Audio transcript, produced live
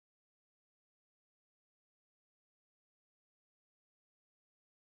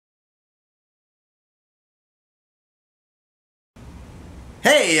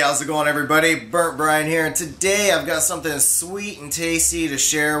Hey, how's it going everybody? Burnt Brian here, and today I've got something sweet and tasty to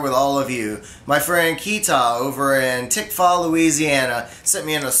share with all of you. My friend Kita over in Truffle, Louisiana sent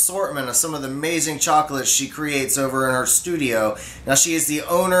me an assortment of some of the amazing chocolates she creates over in her studio. Now she is the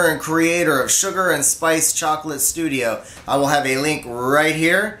owner and creator of Sugar and Spice Chocolate Studio. I will have a link right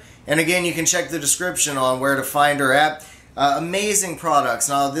here, and again you can check the description on where to find her at. Amazing products.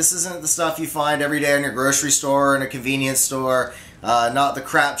 Now this isn't the stuff you find every day in your grocery store or in a convenience store. Not the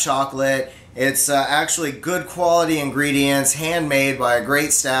crap chocolate. It's actually good quality ingredients, handmade by a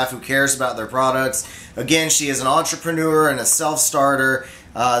great staff who cares about their products. Again, she is an entrepreneur and a self-starter.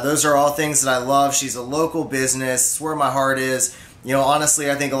 Those are all things that I love. She's a local business. It's where my heart is. You know, honestly,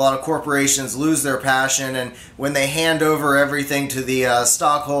 I think a lot of corporations lose their passion, and when they hand over everything to the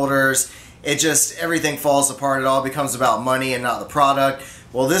stockholders, everything falls apart. It all becomes about money and not the product.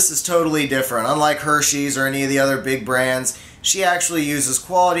 Well, this is totally different. Unlike Hershey's or any of the other big brands, she actually uses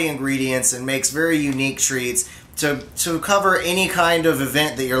quality ingredients and makes very unique treats to cover any kind of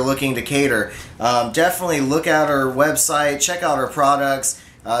event that you're looking to cater. Definitely look at her website, check out her products,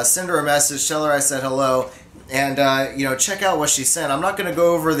 send her a message, tell her I said hello, and check out what she sent. I'm not going to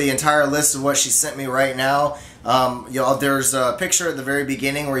go over the entire list of what she sent me right now. There's a picture at the very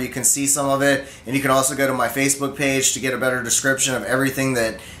beginning where you can see some of it, and you can also go to my Facebook page to get a better description of everything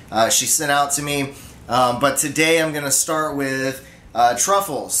that she sent out to me. But today I'm going to start with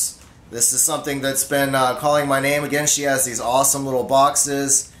truffles. This is something that's been calling my name. Again, she has these awesome little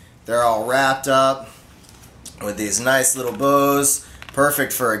boxes. They're all wrapped up with these nice little bows.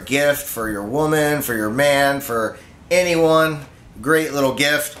 Perfect for a gift, for your woman, for your man, for anyone. Great little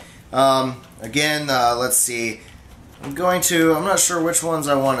gift. Again, let's see. I'm not sure which ones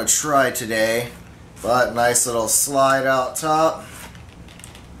I want to try today, but nice little slide out top.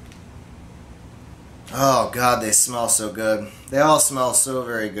 Oh God, they smell so good. They all smell so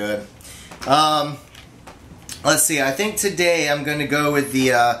very good. Let's see, I think today I'm going to go with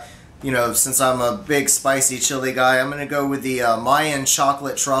the, since I'm a big spicy chili guy, I'm going to go with the Mayan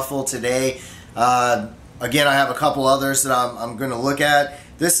chocolate truffle today. Again, I have a couple others that I'm going to look at.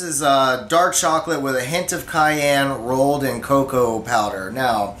 This is dark chocolate with a hint of cayenne rolled in cocoa powder.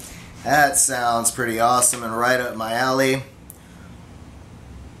 Now, that sounds pretty awesome and right up my alley.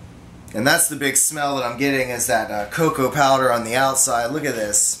 And that's the big smell that I'm getting, is that cocoa powder on the outside. Look at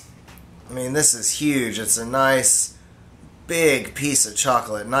this. I mean, this is huge. It's a nice, big piece of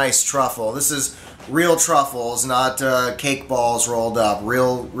chocolate. Nice truffle. This is real truffles, not cake balls rolled up.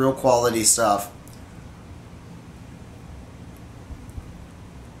 Real quality stuff.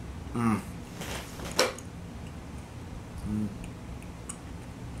 Mmm. Mm.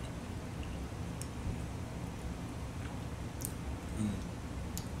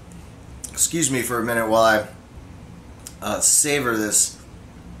 Excuse me for a minute while I savor this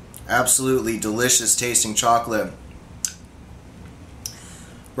absolutely delicious tasting chocolate.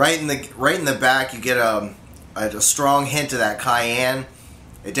 Right in the back, you get a strong hint of that cayenne.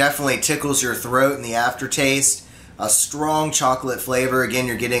 It definitely tickles your throat in the aftertaste. A strong chocolate flavor. Again,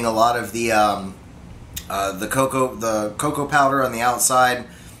 you're getting a lot of the cocoa powder on the outside,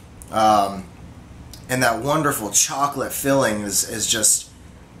 and that wonderful chocolate filling is just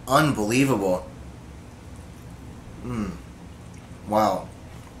unbelievable. Wow.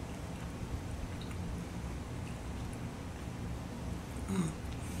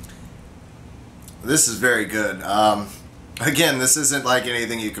 This is very good. Again, this isn't like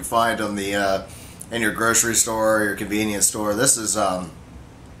anything you could find on the in your grocery store or your convenience store. This is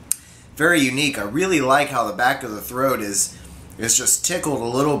very unique. I really like how the back of the throat is just tickled a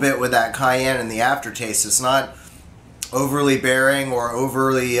little bit with that cayenne in the aftertaste. It's not overly bearing or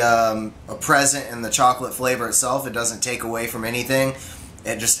overly present in the chocolate flavor itself. It doesn't take away from anything.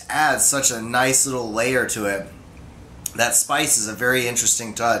 It just adds such a nice little layer to it. That spice is a very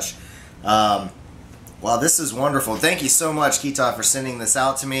interesting touch. Wow, this is wonderful. Thank you so much, Kita, for sending this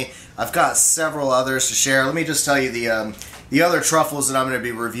out to me. I've got several others to share. Let me just tell you the other truffles that I'm going to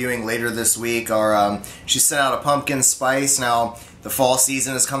be reviewing later this week are, she sent out a pumpkin spice. Now, the fall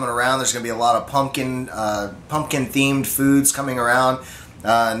season is coming around. There's going to be a lot of pumpkin-themed foods coming around.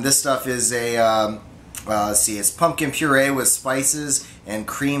 And this stuff is let's see, it's pumpkin puree with spices and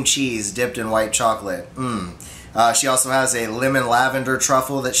cream cheese dipped in white chocolate. She also has a lemon lavender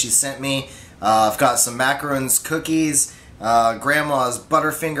truffle that she sent me. I've got some macarons cookies, Grandma's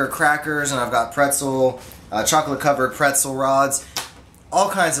Butterfinger crackers, and I've got chocolate-covered pretzel rods.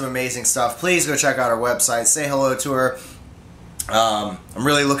 All kinds of amazing stuff. Please go check out her website. Say hello to her. I'm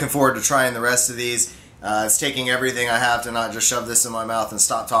really looking forward to trying the rest of these. It's taking everything I have to not just shove this in my mouth and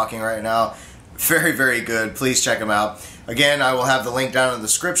stop talking right now. Very, very good. Please check them out. Again, I will have the link down in the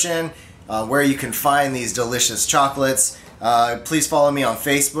description where you can find these delicious chocolates. Please follow me on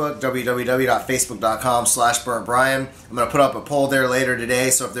Facebook, www.facebook.com/burntbrian. I'm going to put up a poll there later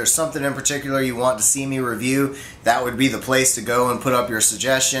today, so if there's something in particular you want to see me review, that would be the place to go and put up your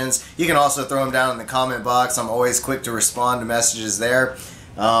suggestions. You can also throw them down in the comment box. I'm always quick to respond to messages there.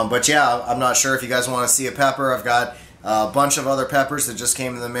 But yeah, I'm not sure if you guys want to see a pepper. I've got a bunch of other peppers that just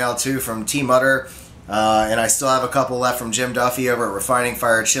came in the mail too from T Mutter. And I still have a couple left from Jim Duffy over at Refining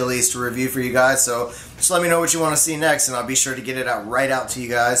Fire Chilies to review for you guys. So just let me know what you want to see next, and I'll be sure to get it right out to you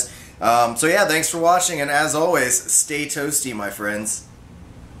guys. So yeah, thanks for watching, and as always, stay toasty, my friends.